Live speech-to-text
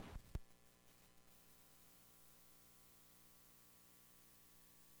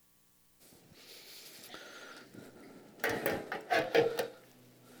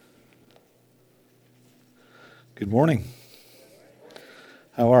Good morning.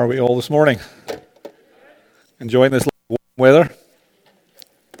 How are we all this morning? Enjoying this warm weather?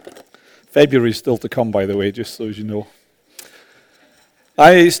 February's still to come, by the way, just so as you know.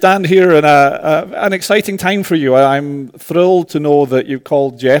 I stand here in an exciting time for you. I'm thrilled to know that you've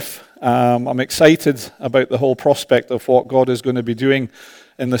called Jeff. I'm excited about the whole prospect of what God is going to be doing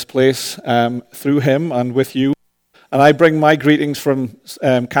in this place through him and with you. And I bring my greetings from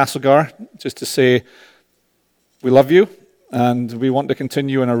Castlegar just to say we love you and we want to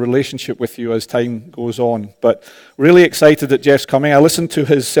continue in a relationship with you as time goes on. But really excited that Jeff's coming. I listened to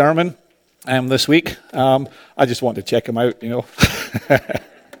his sermon this week. I just want to check him out, you know.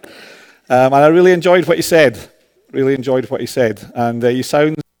 And I really enjoyed what he said. And he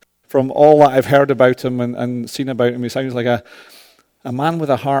sounds, from all that I've heard about him and seen about him, he sounds like a man with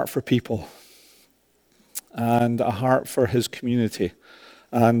a heart for people and a heart for his community.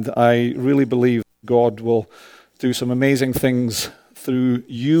 And I really believe God will do some amazing things through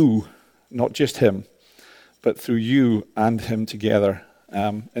you, not just him, but through you and him together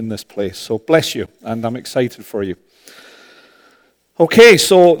in this place. So bless you, and I'm excited for you. Okay,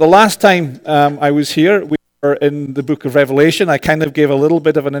 so the last time I was here, we were in the book of Revelation. I kind of gave a little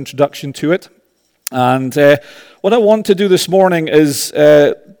bit of an introduction to it. And what I want to do this morning is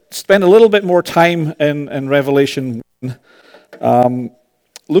spend a little bit more time in Revelation 1,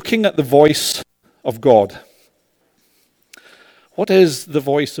 looking at the voice of God. What is the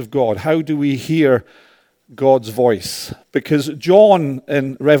voice of God? How do we hear God's voice? Because John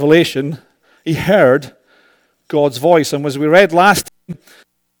in Revelation, he heard God's voice. And as we read last time,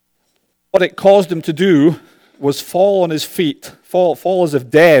 what it caused him to do was fall on his feet, fall as if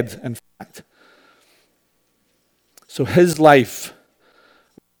dead, in fact. So his life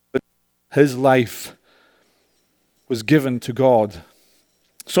was given to God.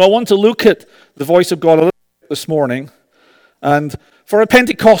 So I want to look at the voice of God a little bit this morning. And for a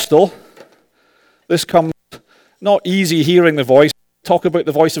Pentecostal, this comes not easy hearing the voice. We talk about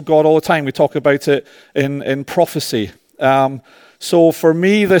the voice of God all the time. We talk about it in prophecy. So for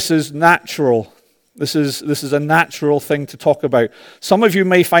me, this is natural. This is a natural thing to talk about. Some of you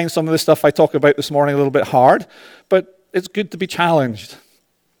may find some of the stuff I talk about this morning a little bit hard, but it's good to be challenged.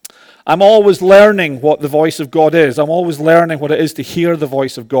 I'm always learning what the voice of God is. I'm always learning what it is to hear the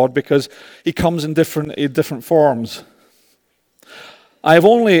voice of God because he comes in different forms. I have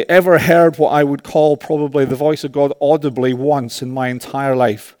only ever heard what I would call probably the voice of God audibly once in my entire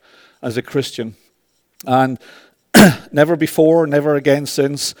life as a Christian. And never before, never again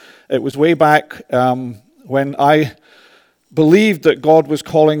since. It was way back when I believed that God was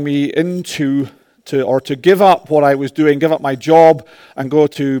calling me to give up what I was doing, give up my job and go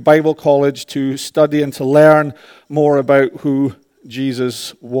to Bible college to study and to learn more about who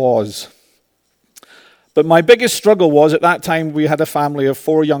Jesus was. But my biggest struggle was, at that time, we had a family of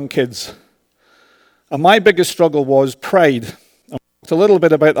 4 young kids. And my biggest struggle was pride. I talked a little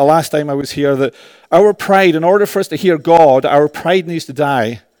bit about the last time I was here, that our pride, in order for us to hear God, our pride needs to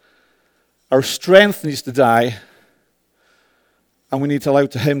die. Our strength needs to die. And we need to allow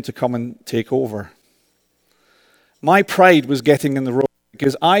him to come and take over. My pride was getting in the road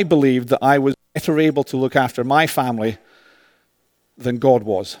because I believed that I was better able to look after my family than God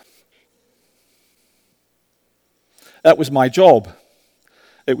was. That was my job.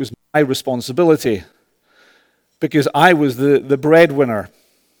 It was my responsibility because I was the breadwinner.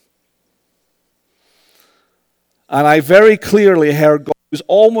 And I very clearly heard God. It was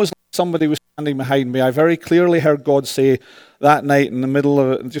almost like somebody was standing behind me. I very clearly heard God say that night in the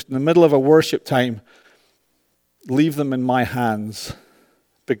middle of a worship time, leave them in my hands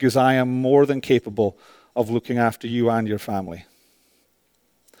because I am more than capable of looking after you and your family.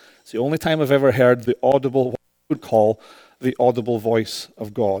 It's the only time I've ever heard the audible, would call the audible voice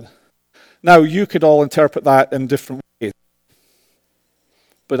of God. Now, you could all interpret that in different ways,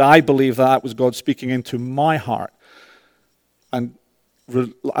 but I believe that was God speaking into my heart and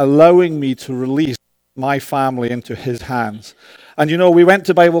allowing me to release my family into his hands. And you know, we went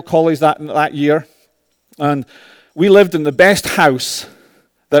to Bible college that year, and we lived in the best house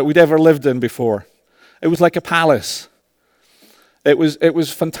that we'd ever lived in before. It was like a palace. It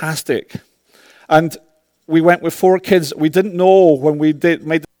was fantastic. And we went with 4 kids. We didn't know when we made the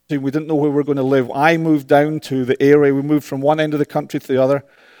decision, we didn't know where we were going to live. I moved down to the area. We moved from one end of the country to the other.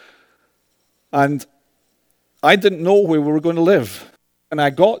 And I didn't know where we were going to live. And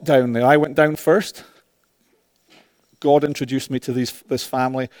I got down there. I went down first. God introduced me to this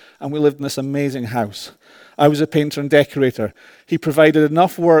family, and we lived in this amazing house. I was a painter and decorator. He provided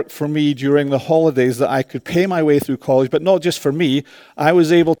enough work for me during the holidays that I could pay my way through college, but not just for me. I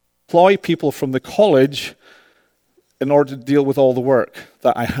was able to employ people from the college in order to deal with all the work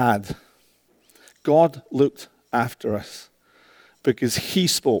that I had. God looked after us because he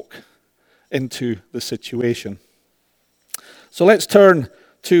spoke into the situation. So let's turn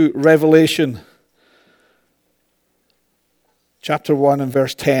to Revelation chapter 1 and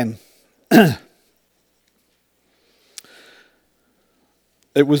verse 10.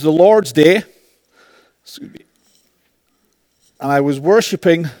 It was the Lord's day, and I was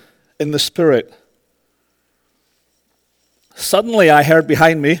worshiping in the Spirit. Suddenly I heard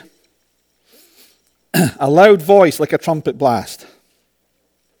behind me a loud voice like a trumpet blast.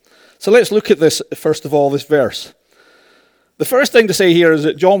 So let's look at this, first of all, this verse. The first thing to say here is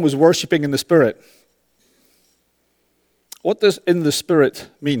that John was worshiping in the Spirit. What does in the Spirit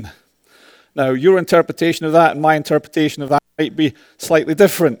mean? Now, your interpretation of that and my interpretation of that might be slightly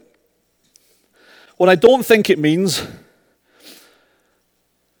different. What I don't think it means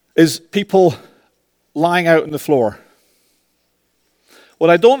is people lying out on the floor.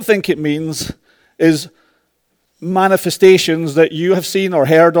 What I don't think it means is manifestations that you have seen or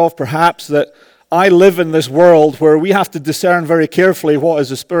heard of, perhaps, that I live in this world where we have to discern very carefully what is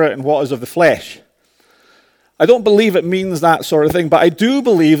the Spirit and what is of the flesh. I don't believe it means that sort of thing, but I do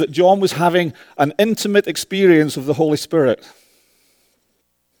believe that John was having an intimate experience of the Holy Spirit.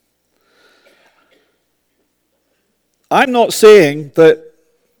 I'm not saying that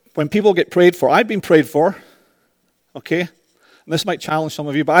when people get prayed for, I've been prayed for, okay? And this might challenge some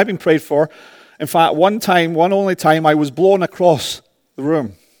of you, but I've been prayed for. In fact, one only time, I was blown across the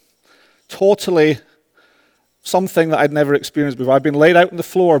room. Totally something that I'd never experienced before. I've been laid out on the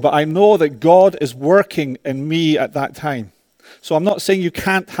floor, but I know that God is working in me at that time. So I'm not saying you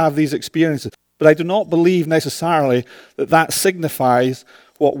can't have these experiences, but I do not believe necessarily that that signifies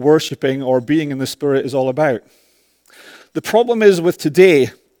what worshiping or being in the Spirit is all about. The problem is with today,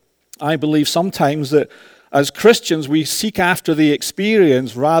 I believe sometimes that as Christians we seek after the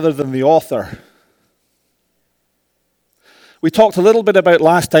experience rather than the author. We talked a little bit about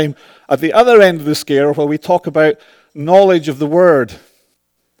last time at the other end of the scale where we talk about knowledge of the Word.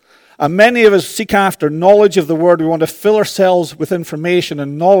 And many of us seek after knowledge of the Word. We want to fill ourselves with information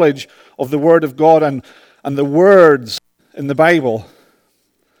and knowledge of the Word of God and the words in the Bible.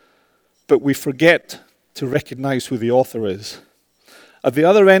 But we forget to recognize who the author is. At the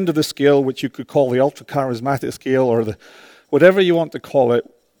other end of the scale, which you could call the ultra-charismatic scale or the whatever you want to call it,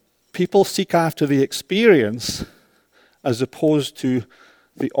 people seek after the experience as opposed to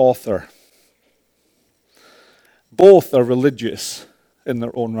the author. Both are religious in their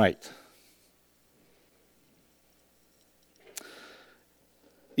own right.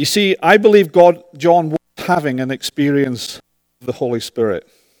 You see, I believe John was having an experience of the Holy Spirit.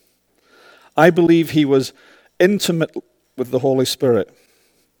 I believe he was intimate with the Holy Spirit.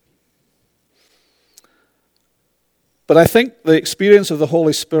 But I think the experience of the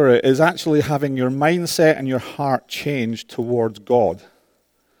Holy Spirit is actually having your mindset and your heart changed towards God,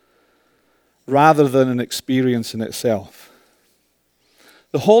 rather than an experience in itself.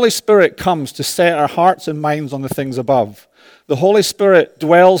 The Holy Spirit comes to set our hearts and minds on the things above. The Holy Spirit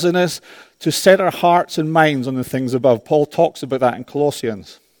dwells in us to set our hearts and minds on the things above. Paul talks about that in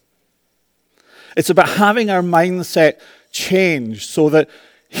Colossians. It's about having our mindset changed so that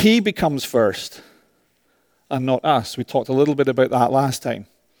he becomes first and not us. We talked a little bit about that last time,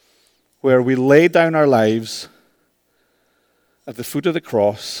 where we lay down our lives at the foot of the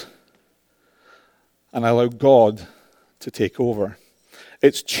cross and allow God to take over.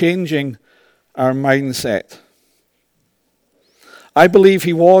 It's changing our mindset. I believe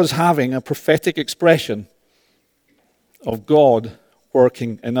he was having a prophetic expression of God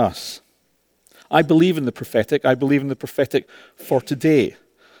working in us. I believe in the prophetic. I believe in the prophetic for today.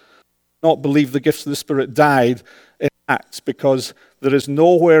 I not believe the gifts of the Spirit died in Acts, because there is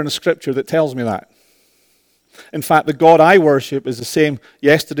nowhere in the Scripture that tells me that. In fact, the God I worship is the same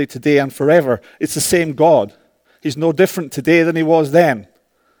yesterday, today, and forever. It's the same God. He's no different today than he was then.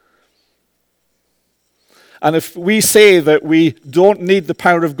 And if we say that we don't need the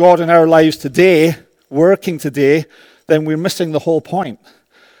power of God in our lives today, working today, then we're missing the whole point.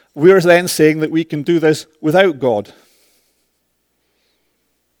 We're then saying that we can do this without God.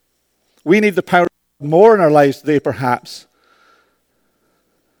 We need the power of God more in our lives today, perhaps.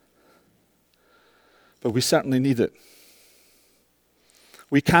 But we certainly need it.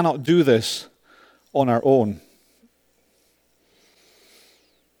 We cannot do this on our own.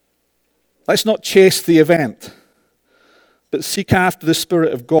 Let's not chase the event, but seek after the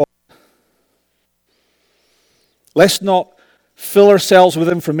Spirit of God. Let's not fill ourselves with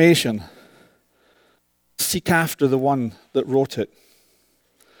information. Seek after the one that wrote it.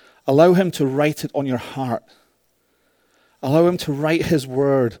 Allow him to write it on your heart. Allow him to write his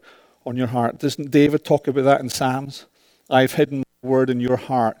word on your heart. Doesn't David talk about that in Psalms? I've hidden the word in your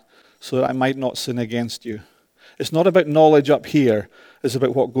heart so that I might not sin against you. It's not about knowledge up here. It's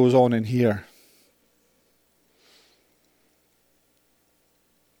about what goes on in here.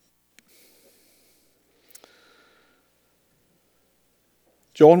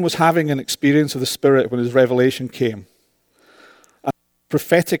 John was having an experience of the Spirit when his revelation came. And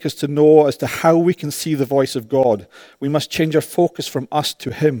prophetic is to know as to how we can see the voice of God. We must change our focus from us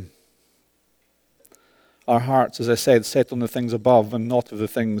to him. Our hearts, as I said, set on the things above and not of the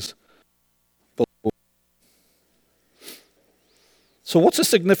things below. So what's the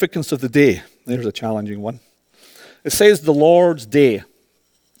significance of the day? There's a challenging one. It says the Lord's day.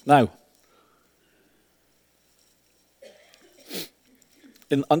 Now,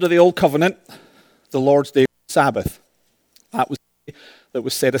 under the Old Covenant, the Lord's Day was Sabbath. That was the day that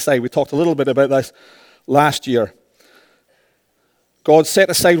was set aside. We talked a little bit about this last year. God set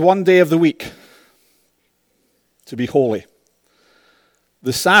aside one day of the week to be holy.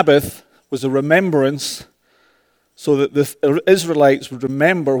 The Sabbath was a remembrance so that the Israelites would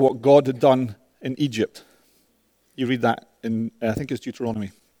remember what God had done in Egypt. You read that in, I think it's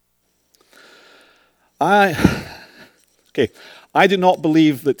Deuteronomy. I do not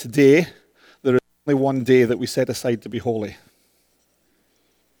believe that today there is only one day that we set aside to be holy.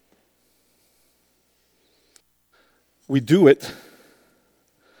 We do it. In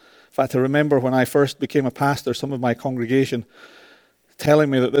fact, I remember when I first became a pastor, some of my congregation telling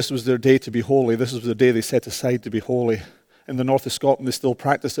me that this was their day to be holy. This was the day they set aside to be holy. In the north of Scotland, they still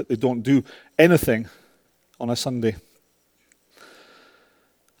practice it. They don't do anything on a Sunday.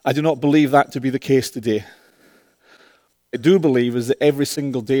 I do not believe that to be the case today. I do believe is that every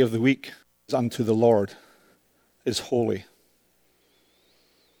single day of the week is unto the Lord, is holy.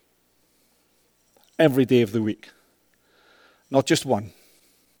 Every day of the week. Not just one.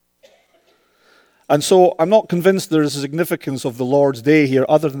 And so I'm not convinced there is a significance of the Lord's day here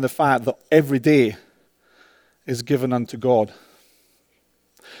other than the fact that every day is given unto God.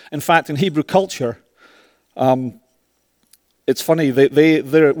 In fact, in Hebrew culture, it's funny,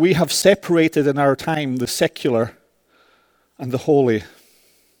 we have separated in our time the secular and the holy.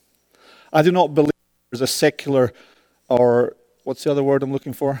 I do not believe there's a secular, or what's the other word I'm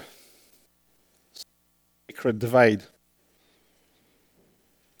looking for? Sacred divide.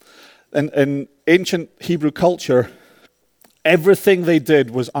 In ancient Hebrew culture, everything they did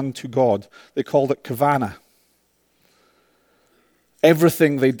was unto God. They called it kavana.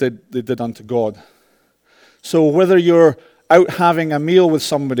 Everything they did unto God. So whether you're out having a meal with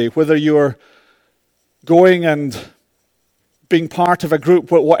somebody, whether you're going and being part of a group,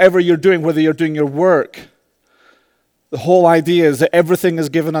 whatever you're doing, whether you're doing your work, the whole idea is that everything is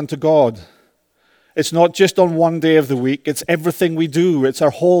given unto God. It's not just on one day of the week, it's everything we do. It's our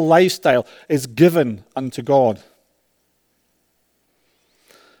whole lifestyle is given unto God.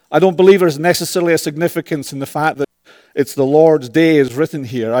 I don't believe there's necessarily a significance in the fact that it's the Lord's day is written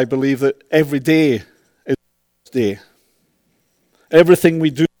here. I believe that every day is the Lord's day. Everything we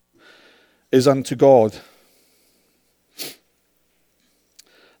do is unto God.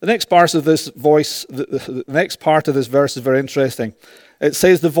 The next part of this the next part of this verse is very interesting. It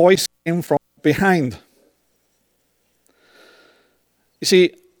says the voice came from behind. You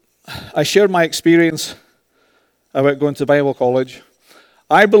see, I shared my experience about going to Bible college.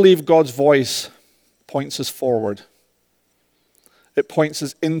 I believe God's voice points us forward. It points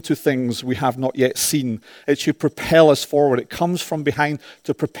us into things we have not yet seen. It should propel us forward. It comes from behind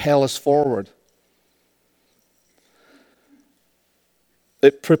to propel us forward.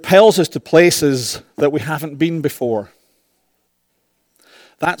 It propels us to places that we haven't been before.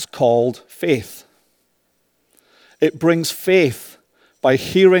 That's called faith. It brings faith by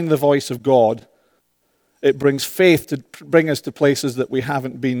hearing the voice of God. It brings faith to bring us to places that we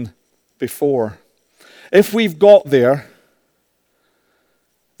haven't been before. If we've got there,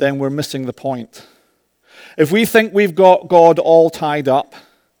 then we're missing the point. If we think we've got God all tied up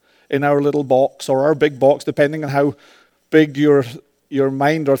in our little box or our big box, depending on how big your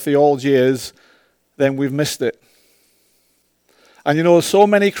mind or theology is, then we've missed it. And you know, so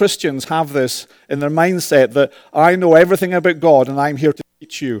many Christians have this in their mindset that I know everything about God and I'm here to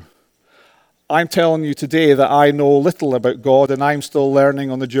teach you. I'm telling you today that I know little about God and I'm still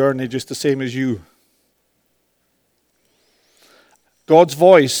learning on the journey just the same as you. God's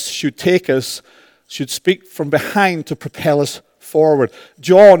voice should take us, should speak from behind to propel us forward.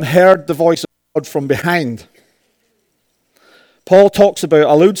 John heard the voice of God from behind. Paul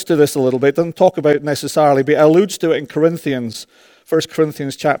alludes to this a little bit, doesn't talk about it necessarily, but alludes to it in Corinthians, 1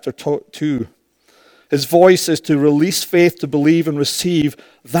 Corinthians chapter 2. His voice is to release faith to believe and receive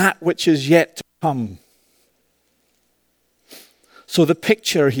that which is yet to come. So the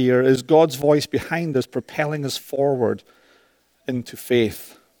picture here is God's voice behind us, propelling us forward into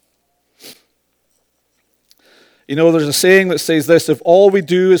faith. You know, there's a saying that says this: if all we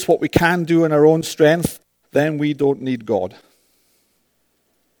do is what we can do in our own strength, then we don't need God.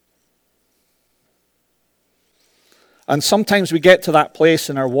 And sometimes we get to that place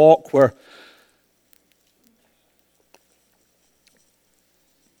in our walk where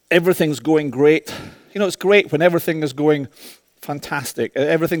everything's going great. You know, it's great when everything is going fantastic.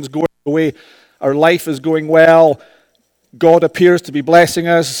 Everything's going the way our life is going well. God appears to be blessing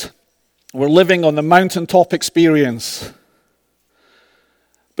us. We're living on the mountaintop experience.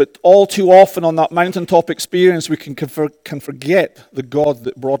 But all too often on that mountaintop experience, we can forget the God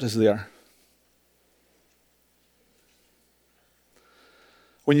that brought us there.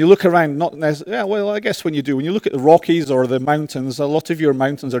 When you look around, not necessarily, yeah, well, I guess when you do, when you look at the Rockies or the mountains, a lot of your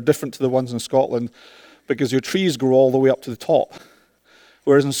mountains are different to the ones in Scotland because your trees grow all the way up to the top.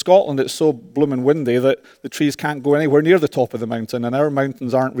 Whereas in Scotland, it's so blooming windy that the trees can't go anywhere near the top of the mountain, and our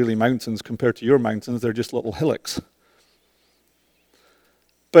mountains aren't really mountains compared to your mountains, they're just little hillocks.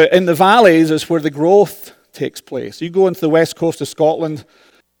 But in the valleys is where the growth takes place. You go into the west coast of Scotland,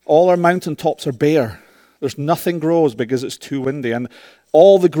 all our mountain tops are bare. There's nothing grows because it's too windy, and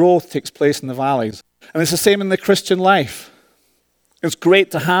all the growth takes place in the valleys. And it's the same in the Christian life. It's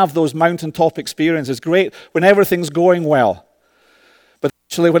great to have those mountaintop experiences. It's great when everything's going well. But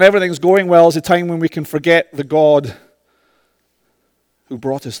actually, when everything's going well is a time when we can forget the God who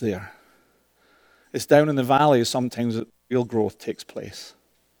brought us there. It's down in the valleys sometimes that real growth takes place.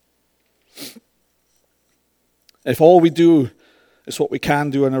 If all we do is what we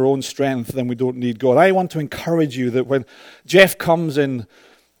can do in our own strength, then we don't need God. I want to encourage you that when Jeff comes in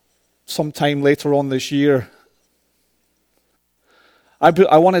sometime later on this year, I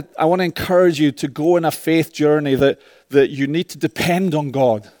want to encourage you to go in a faith journey that you need to depend on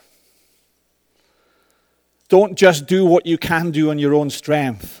God. Don't just do what you can do in your own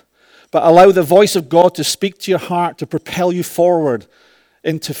strength, but allow the voice of God to speak to your heart, to propel you forward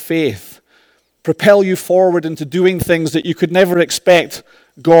into faith. Propel you forward into doing things that you could never expect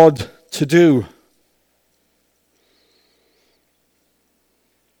God to do.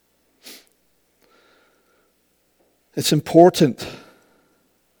 It's important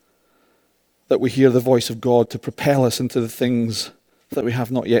that we hear the voice of God to propel us into the things that we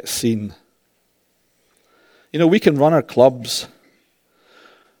have not yet seen. You know, we can run our clubs.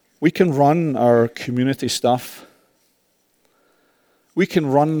 We can run our community stuff. We can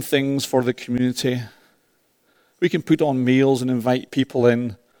run things for the community. We can put on meals and invite people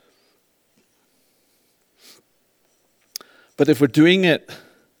in. But if we're doing it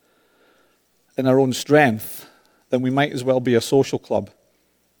in our own strength, then we might as well be a social club,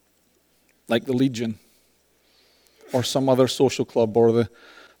 like the Legion, or some other social club, or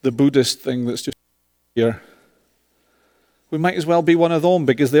the Buddhist thing that's just here. We might as well be one of them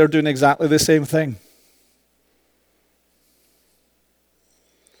because they're doing exactly the same thing.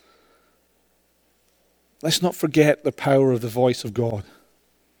 Let's not forget the power of the voice of God.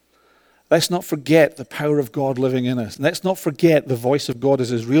 Let's not forget the power of God living in us. Let's not forget the voice of God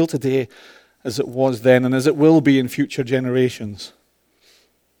is as real today as it was then and as it will be in future generations.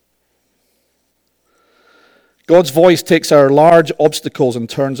 God's voice takes our large obstacles and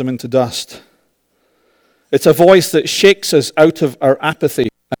turns them into dust. It's a voice that shakes us out of our apathy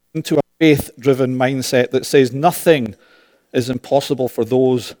and into a faith-driven mindset that says nothing is impossible for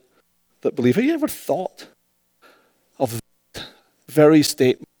those that believe. Have you ever thought of that very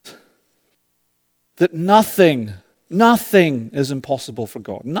statement? That nothing is impossible for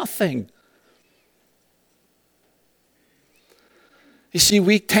God. Nothing. You see,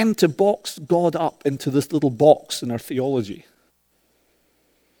 we tend to box God up into this little box in our theology.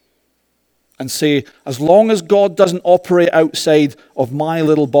 And say, as long as God doesn't operate outside of my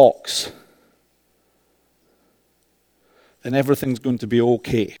little box, then everything's going to be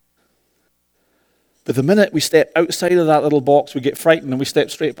okay. But the minute we step outside of that little box, we get frightened and we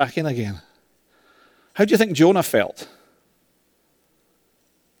step straight back in again. How do you think Jonah felt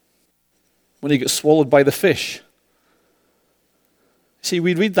when he got swallowed by the fish? See,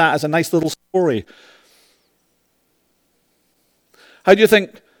 we read that as a nice little story. How do you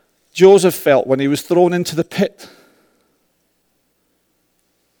think Joseph felt when he was thrown into the pit?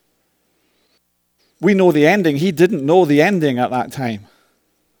 We know the ending. He didn't know the ending at that time.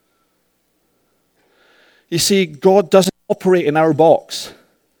 You see, God doesn't operate in our box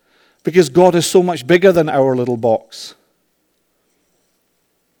because God is so much bigger than our little box.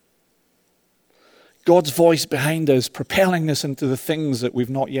 God's voice behind us, propelling us into the things that we've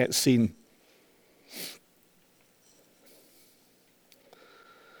not yet seen.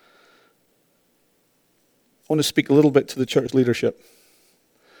 I want to speak a little bit to the church leadership.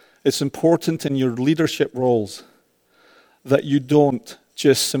 It's important in your leadership roles that you don't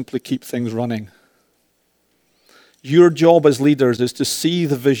just simply keep things running. Your job as leaders is to see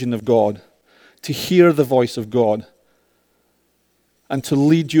the vision of God, to hear the voice of God, and to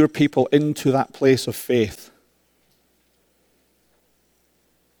lead your people into that place of faith.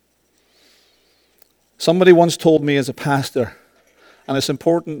 Somebody once told me as a pastor, and it's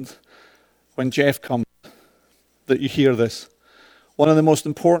important when Jeff comes that you hear this, one of the most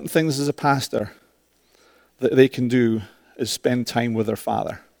important things as a pastor that they can do is spend time with their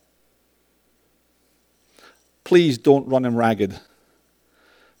father. Please don't run him ragged.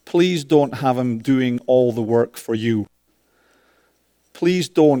 Please don't have him doing all the work for you. Please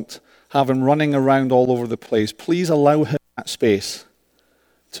don't have him running around all over the place. Please allow him that space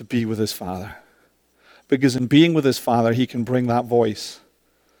to be with his father. Because in being with his father, he can bring that voice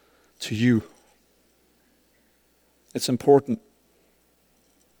to you. It's important.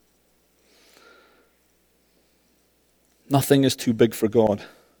 Nothing is too big for God.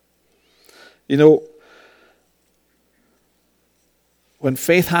 You know, when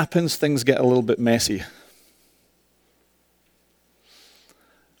faith happens, things get a little bit messy.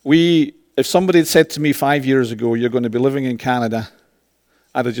 If somebody had said to me 5 years ago, you're going to be living in Canada,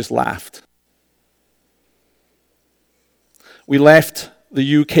 I'd have just laughed. We left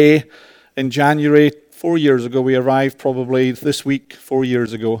the UK in January 4 years ago. We arrived probably this week 4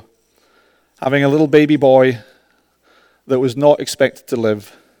 years ago, having a little baby boy that was not expected to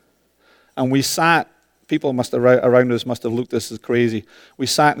live. And we sat, people around us must have looked at us as crazy. We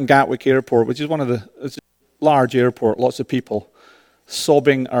sat in Gatwick Airport, which is it's a large airport, lots of people,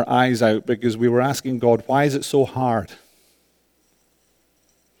 sobbing our eyes out because we were asking God, why is it so hard?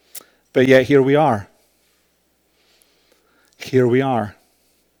 But yet here we are. Here we are.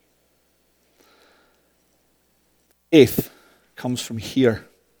 Faith comes from here.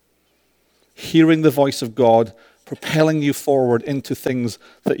 Hearing the voice of God, propelling you forward into things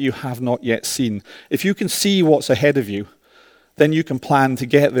that you have not yet seen. If you can see what's ahead of you, then you can plan to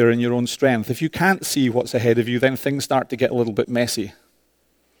get there in your own strength. If you can't see what's ahead of you, then things start to get a little bit messy.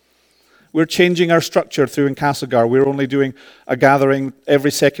 We're changing our structure through in Castlegar. We're only doing a gathering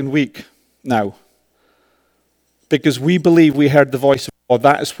every second week now. Because we believe we heard the voice of God.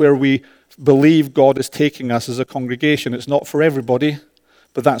 That is where we believe God is taking us as a congregation. It's not for everybody,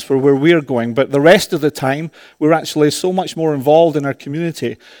 but that's where we're going. But the rest of the time, we're actually so much more involved in our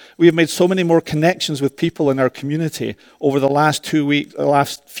community. We have made so many more connections with people in our community over the last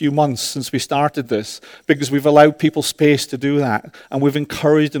few months since we started this, because we've allowed people space to do that, and we've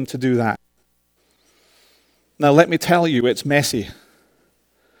encouraged them to do that. Now, let me tell you, it's messy.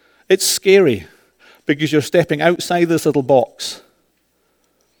 It's scary, because you're stepping outside this little box.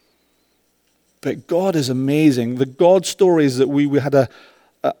 But God is amazing. The God stories that we had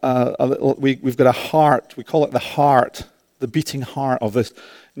we've got a heart, we call it the heart, the beating heart of this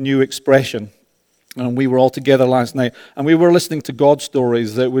new expression. And we were all together last night, and we were listening to God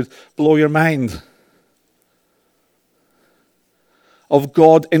stories that would blow your mind. Of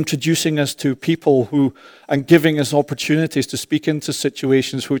God introducing us to people and giving us opportunities to speak into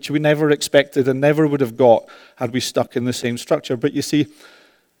situations which we never expected and never would have got had we stuck in the same structure. But you see,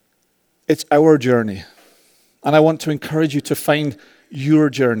 it's our journey. And I want to encourage you to find your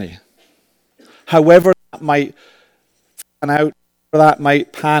journey. However that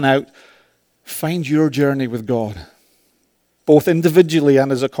might pan out, find your journey with God, both individually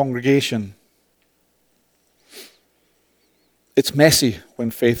and as a congregation. It's messy when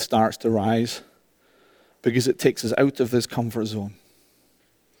faith starts to rise because it takes us out of this comfort zone.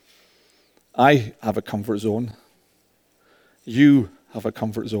 I have a comfort zone. You have a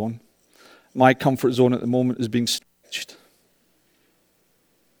comfort zone. My comfort zone at the moment is being stretched.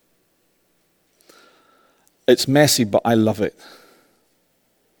 It's messy, but I love it.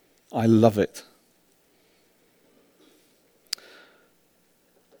 I love it.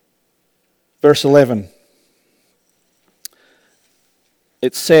 Verse 11.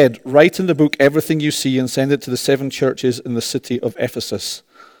 It said, write in the book everything you see and send it to the 7 churches in the city of Ephesus,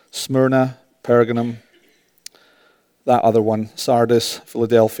 Smyrna, Pergamum, that other one, Sardis,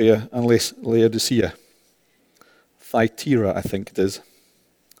 Philadelphia, and Laodicea. Thyatira, I think it is.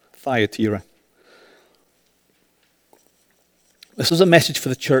 Thyatira. This is a message for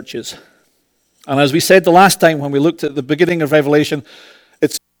the churches. And as we said the last time when we looked at the beginning of Revelation,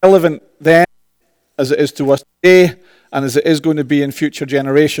 it's relevant then as it is to us today, and as it is going to be in future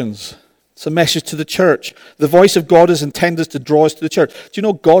generations. It's a message to the church. The voice of God is intended to draw us to the church. Do you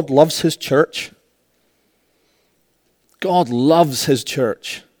know God loves his church? God loves his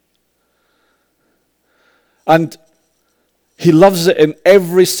church. And he loves it in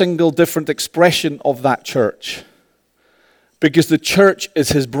every single different expression of that church. Because the church is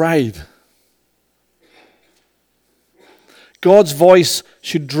his bride. God's voice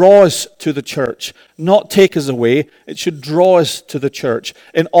should draw us to the church, not take us away. It should draw us to the church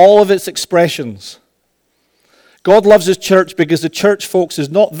in all of its expressions. God loves his church because the church, folks,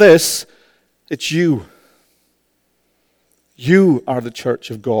 is not this, it's you. You are the church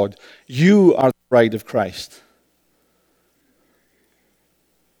of God. You are the bride of Christ.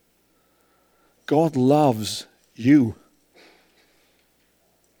 God loves you.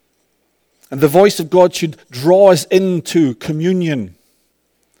 And the voice of God should draw us into communion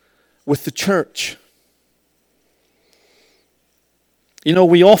with the church. You know,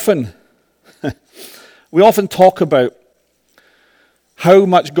 we often talk about how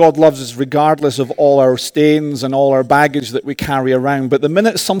much God loves us regardless of all our stains and all our baggage that we carry around. But the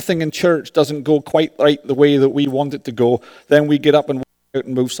minute something in church doesn't go quite right the way that we want it to go, then we get up and walk out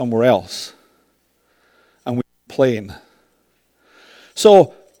and move somewhere else. And we complain.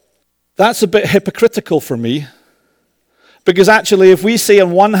 So, that's a bit hypocritical for me, because actually if we say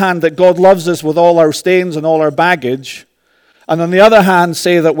on one hand that God loves us with all our stains and all our baggage, and on the other hand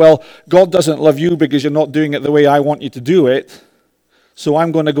say that, well, God doesn't love you because you're not doing it the way I want you to do it, so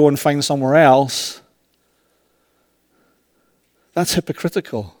I'm going to go and find somewhere else, that's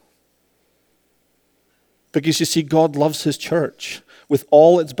hypocritical. Because you see, God loves his church with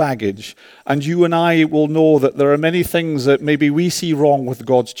all its baggage. And you and I will know that there are many things that maybe we see wrong with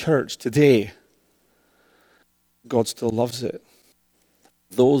God's church today. God still loves it.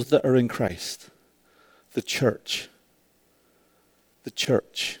 Those that are in Christ, the church. The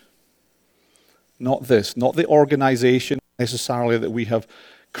church. Not this, not the organization necessarily that we have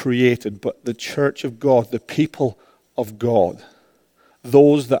created, but the church of God, the people of God.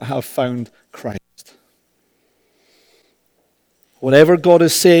 Those that have found Christ. Whatever God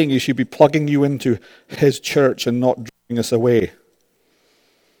is saying, he should be plugging you into his church and not driving us away.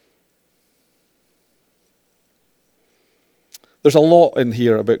 There's a lot in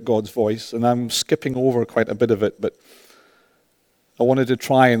here about God's voice, and I'm skipping over quite a bit of it, but I wanted to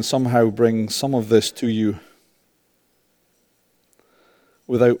try and somehow bring some of this to you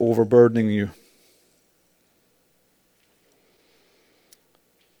without overburdening you.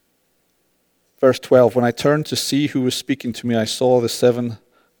 Verse 12, when I turned to see who was speaking to me, I saw the 7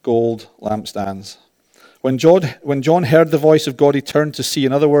 gold lampstands. When John heard the voice of God, he turned to see.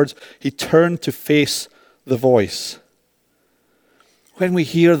 In other words, he turned to face the voice. When we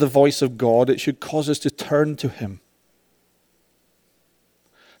hear the voice of God, it should cause us to turn to him.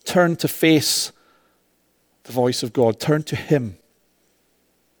 Turn to face the voice of God. Turn to him.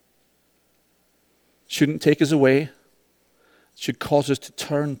 Shouldn't take us away. It should cause us to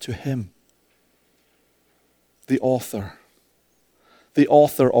turn to him. The author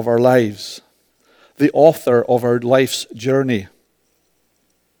of our lives, the author of our life's journey.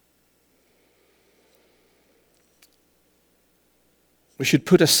 We should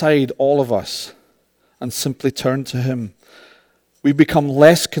put aside all of us and simply turn to him. We become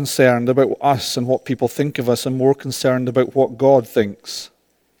less concerned about us and what people think of us and more concerned about what God thinks.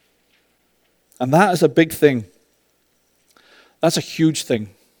 And that is a big thing. That's a huge thing.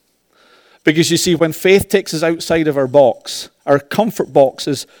 Because you see, when faith takes us outside of our box, our comfort box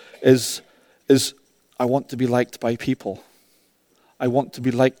is I want to be liked by people. I want to be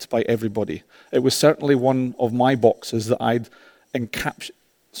liked by everybody. It was certainly one of my boxes that I'd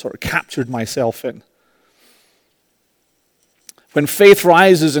captured myself in. When faith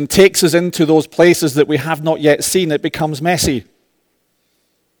rises and takes us into those places that we have not yet seen, it becomes messy.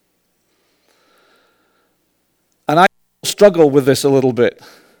 And I struggle with this a little bit.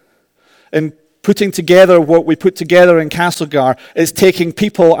 In putting together what we put together in Castlegar is taking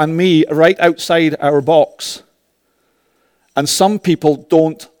people and me right outside our box. And some people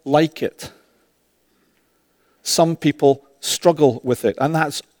don't like it. Some people struggle with it, and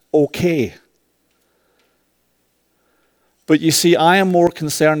that's okay. But you see, I am more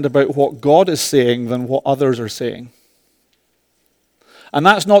concerned about what God is saying than what others are saying. And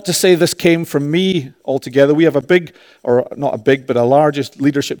that's not to say this came from me altogether. We have a big, or not a big, but a largest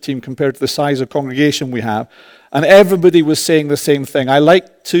leadership team compared to the size of congregation we have. And everybody was saying the same thing. I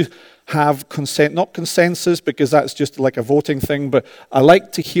like to have not consensus, because that's just like a voting thing, but I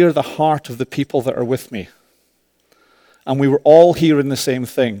like to hear the heart of the people that are with me. And we were all hearing the same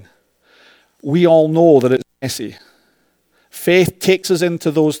thing. We all know that it's messy. Faith takes us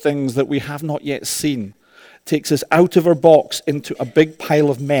into those things that we have not yet seen. Takes us out of our box into a big pile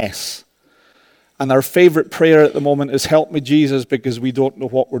of mess. And our favorite prayer at the moment is, help me, Jesus, because we don't know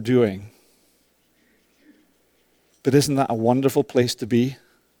what we're doing. But isn't that a wonderful place to be?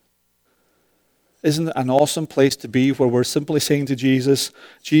 Isn't it an awesome place to be where we're simply saying to Jesus,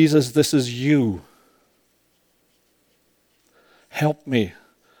 Jesus, this is you. Help me.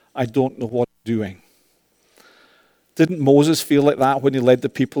 I don't know what I'm doing. Didn't Moses feel like that when he led the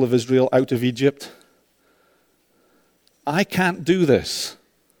people of Israel out of Egypt? I can't do this.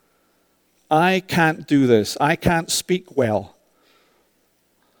 I can't do this. I can't speak well.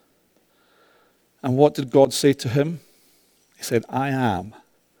 And what did God say to him? He said, I am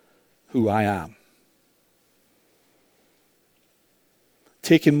who I am.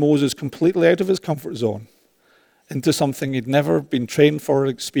 Taking Moses completely out of his comfort zone into something he'd never been trained for or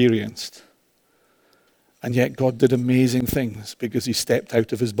experienced. And yet God did amazing things because he stepped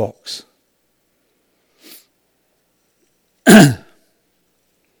out of his box.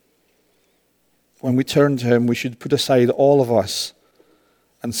 When we turn to him, we should put aside all of us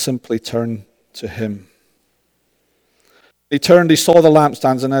and simply turn to him. He turned, he saw the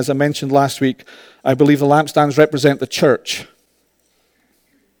lampstands, and as I mentioned last week, I believe the lampstands represent the church.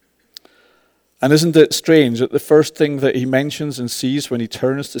 And isn't it strange that the first thing that he mentions and sees when he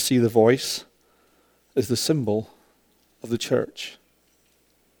turns to see the voice is the symbol of the church,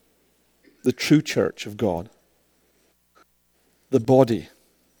 the true church of God, the body,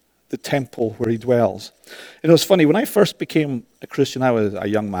 the temple where he dwells. You know, it's funny, when I first became a Christian, I was a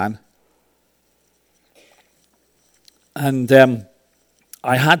young man, and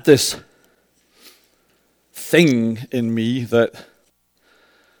I had this thing in me that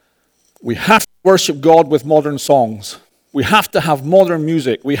we have to worship God with modern songs. We have to have modern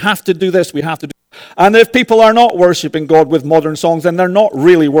music. We have to do this, we have to do that. And if people are not worshiping God with modern songs, then they're not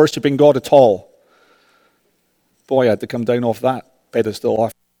really worshiping God at all. Boy, I had to come down off that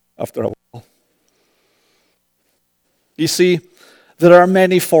pedestal after a while. You see, there are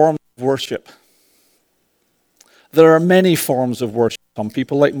many forms of worship. There are many forms of worship. Some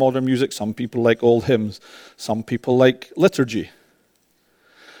people like modern music, some people like old hymns, some people like liturgy.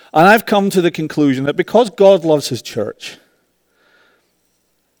 And I've come to the conclusion that because God loves his church,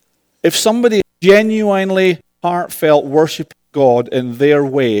 if somebody genuinely heartfelt worshiping God in their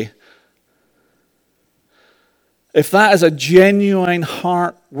way, if that is a genuine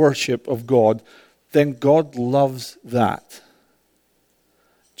heart worship of God, then God loves that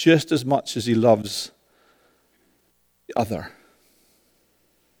just as much as he loves the other.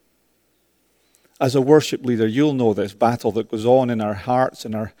 As a worship leader, you'll know this battle that goes on in our hearts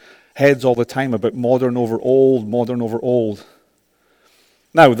and our heads all the time about modern over old, modern over old.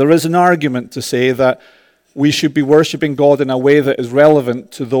 Now, there is an argument to say that we should be worshiping God in a way that is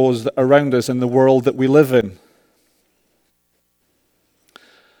relevant to those around us in the world that we live in.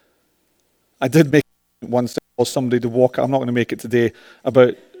 I did make once to call somebody to walk, I'm not going to make it today,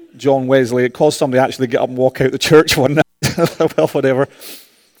 about John Wesley. It caused somebody to actually get up and walk out the church one night. Well, whatever.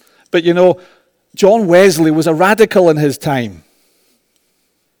 But you know, John Wesley was a radical in his time.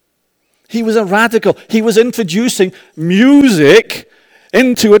 He was a radical. He was introducing music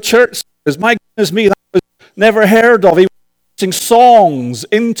into a church service. My goodness me, that was never heard of. He was introducing songs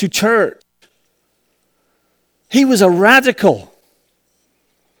into church. He was a radical.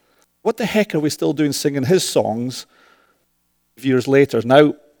 What the heck are we still doing singing his songs years later?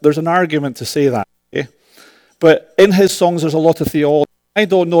 Now, there's an argument to say that. Okay? But in his songs, there's a lot of theology. I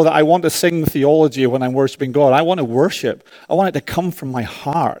don't know that I want to sing theology when I'm worshiping God. I want to worship. I want it to come from my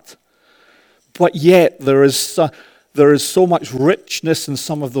heart. But yet, there is so much richness in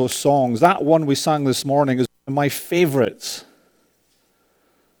some of those songs. That one we sang this morning is one of my favorites.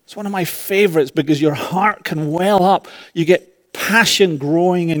 It's one of my favorites because your heart can well up. You get passion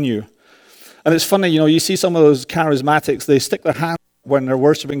growing in you. And it's funny, you know, you see some of those charismatics, they stick their hands up when they're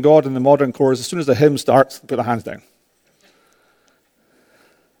worshiping God in the modern chorus. As soon as the hymn starts, they put their hands down.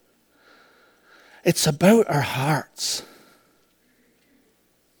 It's about our hearts.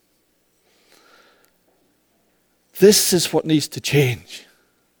 This is what needs to change.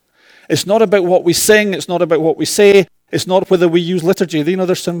 It's not about what we sing. It's not about what we say. It's not whether we use liturgy. You know,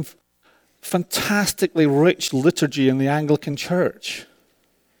 there's some fantastically rich liturgy in the Anglican Church.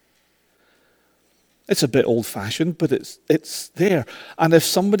 It's a bit old-fashioned, but it's there. And if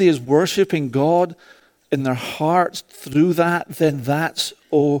somebody is worshiping God in their hearts through that, then that's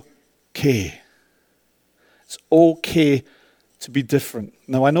okay. It's okay to be different.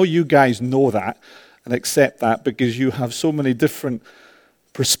 Now, I know you guys know that and accept that because you have so many different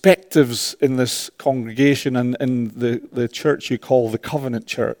perspectives in this congregation and in the church you call the Covenant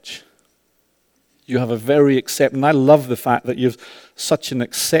Church. You have a very accepting, I love the fact that you have such an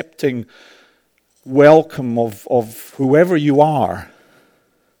accepting welcome of whoever you are.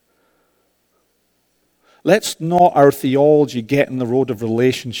 Let's not our theology get in the road of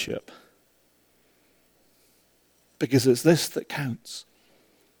relationship, because it's this that counts.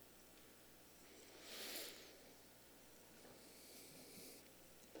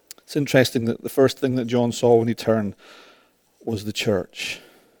 It's interesting that the first thing that John saw when he turned was the church.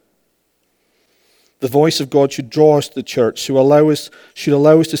 The voice of God should draw us to the church, should allow us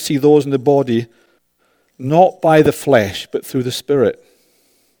to see those in the body, not by the flesh, but through the Spirit.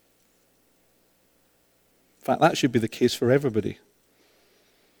 In fact, that should be the case for everybody.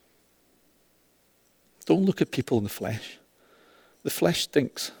 Don't look at people in the flesh. The flesh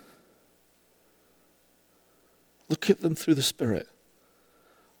stinks. Look at them through the Spirit.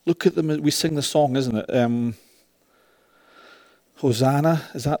 Look at them. We sing the song, isn't it? Hosanna,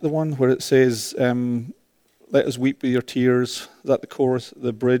 is that the one where it says, let us weep with your tears? Is that the chorus,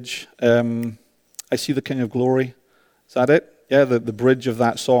 the bridge? I see the King of Glory. Is that it? Yeah, the bridge of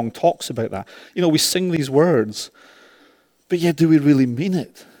that song talks about that. You know, we sing these words, but yet do we really mean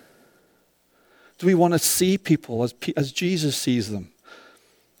it? Do we want to see people as Jesus sees them?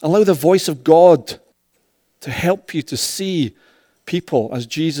 Allow the voice of God to help you to see people as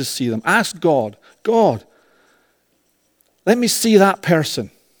Jesus sees them. Ask God, God, let me see that person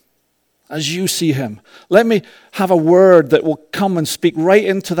as you see him. Let me have a word that will come and speak right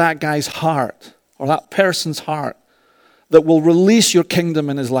into that guy's heart or that person's heart that will release your kingdom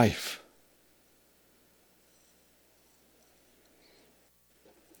in his life.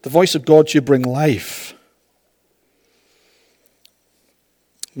 The voice of God should bring life.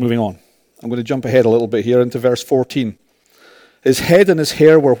 Moving on. I'm going to jump ahead a little bit here into verse 14. His head and his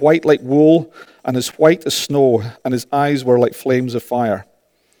hair were white like wool, and as white as snow, and his eyes were like flames of fire.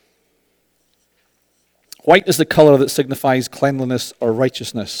 White is the color that signifies cleanliness or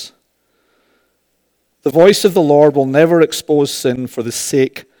righteousness. The voice of the Lord will never expose sin for the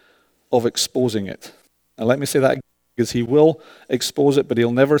sake of exposing it. Now let me say that again, because he will expose it, but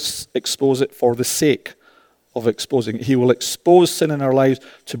he'll never expose it for the sake of exposing it. He will expose sin in our lives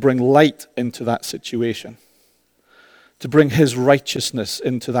to bring light into that situation, to bring his righteousness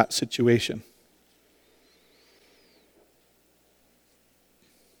into that situation.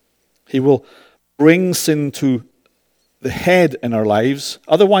 He will bring sin to the head in our lives.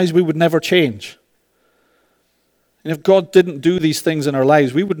 Otherwise, we would never change. And if God didn't do these things in our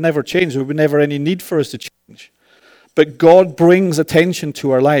lives, we would never change. There would never any need for us to change. But God brings attention to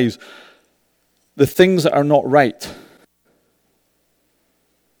our lives, the things that are not right,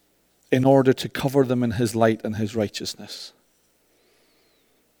 in order to cover them in his light and his righteousness.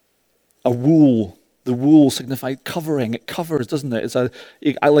 A wool. The wool signifies covering. It covers, doesn't it? It's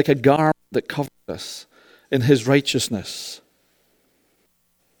like a garment that covers us in his righteousness.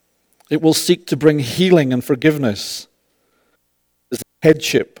 It will seek to bring healing and forgiveness. It's the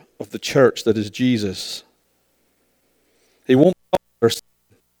headship of the church that is Jesus. He won't cover our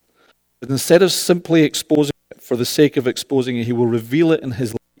sin, but instead of simply exposing it for the sake of exposing it, he will reveal it in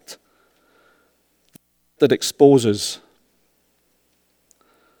his light that exposes.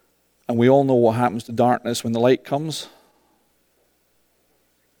 And we all know what happens to darkness when the light comes.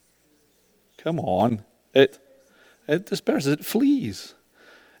 Come on. It disperses. It flees.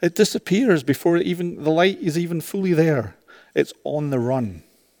 It disappears before the light is even fully there. It's on the run.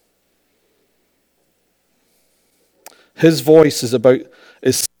 His voice is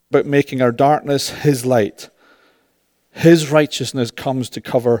about making our darkness his light. His righteousness comes to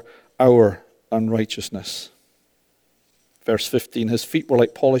cover our unrighteousness. Verse 15, his feet were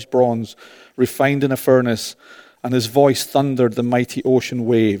like polished bronze, refined in a furnace, and his voice thundered the mighty ocean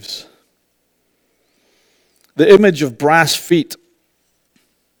waves. The image of brass feet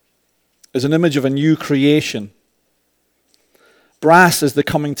is an image of a new creation. Brass is the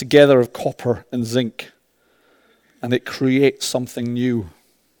coming together of copper and zinc, and it creates something new.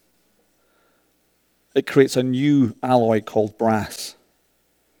 It creates a new alloy called brass.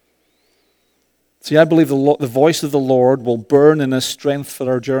 See, I believe the voice of the Lord will burn in us strength for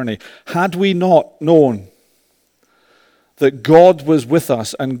our journey. Had we not known that God was with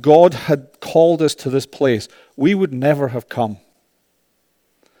us and God had called us to this place, we would never have come.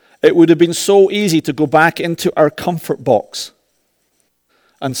 It would have been so easy to go back into our comfort box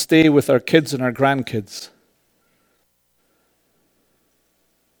and stay with our kids and our grandkids.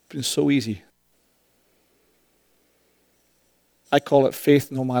 It's been so easy. I call it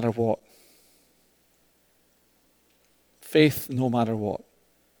faith no matter what. Faith no matter what.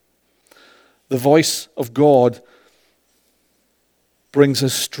 The voice of God brings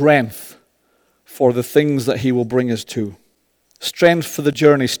us strength for the things that he will bring us to. Strength for the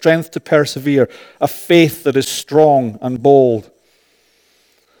journey, strength to persevere, a faith that is strong and bold.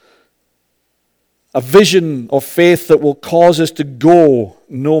 A vision of faith that will cause us to go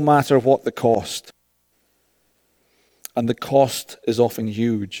no matter what the cost. And the cost is often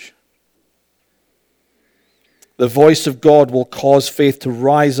huge. The voice of God will cause faith to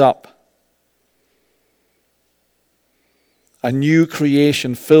rise up. A new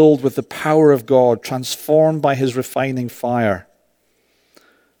creation filled with the power of God, transformed by his refining fire.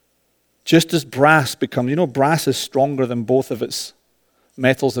 Just as brass becomes, brass is stronger than both of its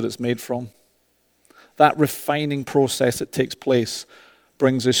metals that it's made from. That refining process that takes place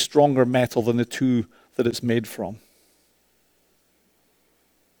brings a stronger metal than the two that it's made from.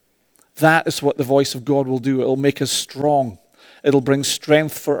 That is what the voice of God will do. It will make us strong. It will bring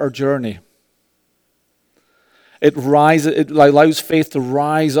strength for our journey. It allows faith to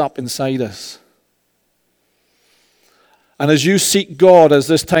rise up inside us. And as you seek God, as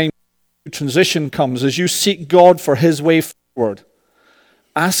this time transition comes, as you seek God for his way forward,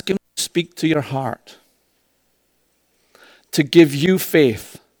 ask him to speak to your heart, to give you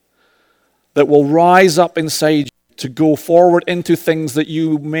faith that will rise up inside you to go forward into things that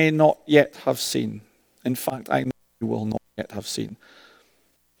you may not yet have seen. In fact, I know you will not yet have seen.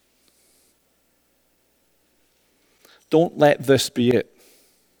 Don't let this be it,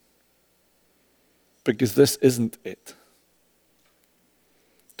 because this isn't it.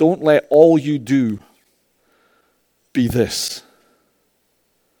 Don't let all you do be this,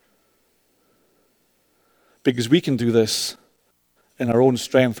 because we can do this in our own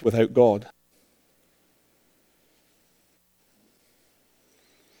strength without God.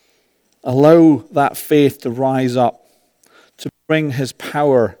 Allow that faith to rise up, to bring his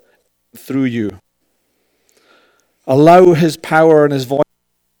power through you. Allow his power and his voice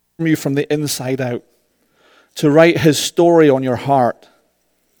to transform you from the inside out, to write his story on your heart.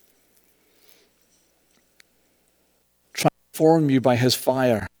 Transform you by his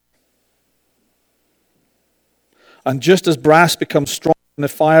fire. And just as brass becomes strong in the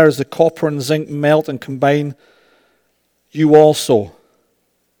fire, as the copper and zinc melt and combine, you also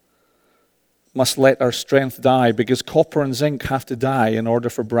must let our strength die, because copper and zinc have to die in order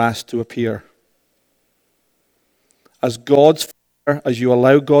for brass to appear. As you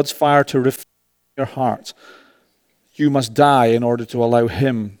allow God's fire to refine your heart, you must die in order to allow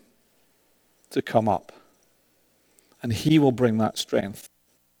him to come up. And he will bring that strength.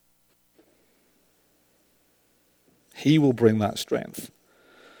 He will bring that strength.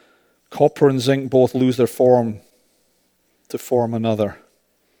 Copper and zinc both lose their form to form another.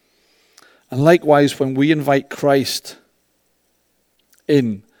 And likewise, when we invite Christ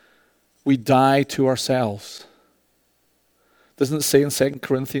in, we die to ourselves. Doesn't it say in 2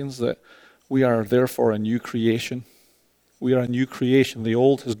 Corinthians that we are therefore a new creation? We are a new creation. The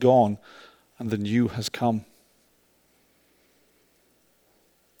old has gone and the new has come.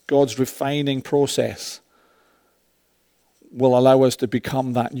 God's refining process will allow us to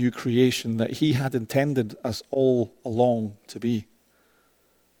become that new creation that he had intended us all along to be.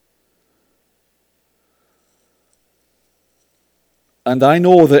 And I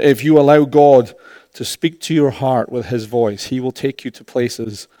know that if you allow God to speak to your heart with his voice, he will take you to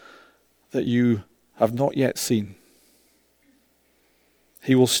places that you have not yet seen.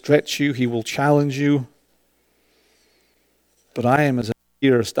 He will stretch you, he will challenge you. But I am as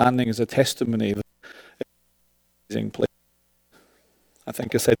here standing as a testimony that it's an amazing place. I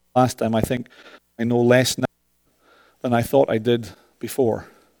think I said last time, I think I know less now than I thought I did before.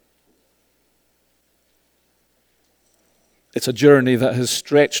 It's a journey that has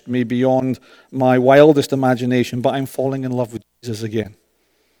stretched me beyond my wildest imagination, but I'm falling in love with Jesus again.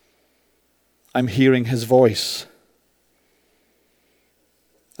 I'm hearing his voice.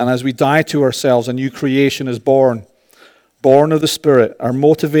 And as we die to ourselves, a new creation is born of the Spirit. Our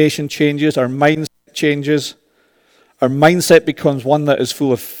motivation changes, our mindset changes. Our mindset becomes one that is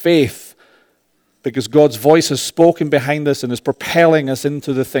full of faith, because God's voice has spoken behind us and is propelling us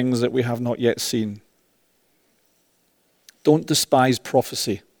into the things that we have not yet seen. Don't despise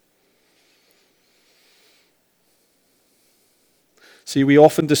prophecy. See, we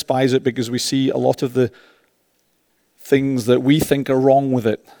often despise it because we see a lot of the things that we think are wrong with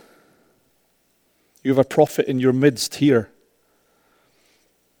it. You have a prophet in your midst here.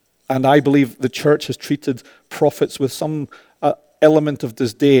 And I believe the church has treated prophets with some element of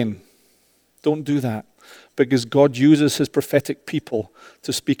disdain. Don't do that, because God uses his prophetic people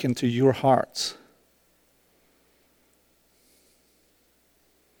to speak into your hearts.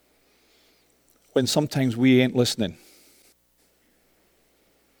 when sometimes we ain't listening.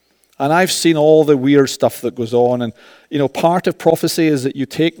 And I've seen all the weird stuff that goes on. And, part of prophecy is that you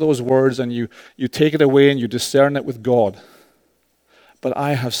take those words and you take it away and you discern it with God. But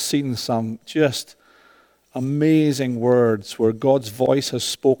I have seen some just amazing words where God's voice has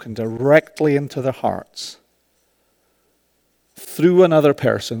spoken directly into their hearts through another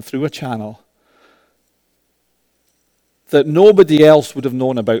person, through a channel that nobody else would have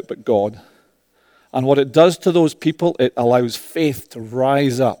known about but God. And what it does to those people, it allows faith to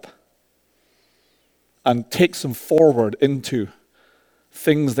rise up and takes them forward into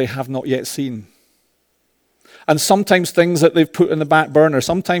things they have not yet seen. And sometimes things that they've put in the back burner.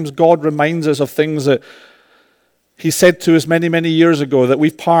 Sometimes God reminds us of things that He said to us many, many years ago that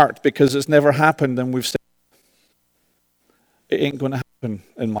we've parked because it's never happened, and we've said, it ain't going to happen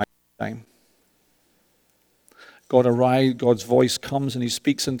in my time. God's voice comes and He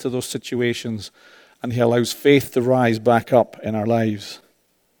speaks into those situations, and He allows faith to rise back up in our lives.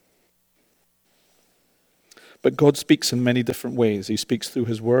 But God speaks in many different ways. He speaks through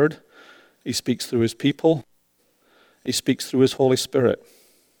His Word. He speaks through His people. He speaks through His Holy Spirit.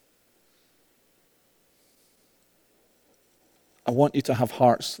 I want you to have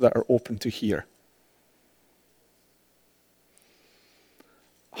hearts that are open to hear.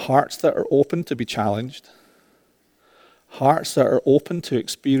 Hearts that are open to be challenged. Hearts that are open to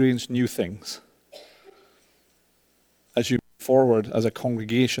experience new things. As you move forward as a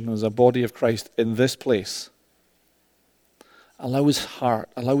congregation, as a body of Christ in this place, allow His heart,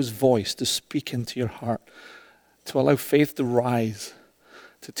 allow His voice to speak into your heart, to allow faith to rise,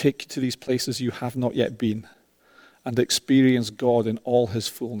 to take you to these places you have not yet been, and experience God in all His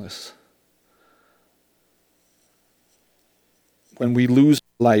fullness. When we lose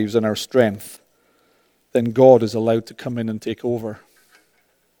our lives and our strength, then God is allowed to come in and take over.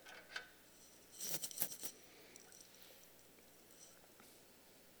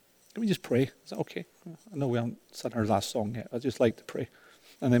 Can we just pray? Is that okay? I know we haven't sung our last song yet. I'd just like to pray.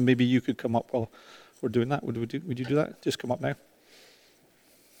 And then maybe you could come up while we're doing that. Would you do that? Just come up now.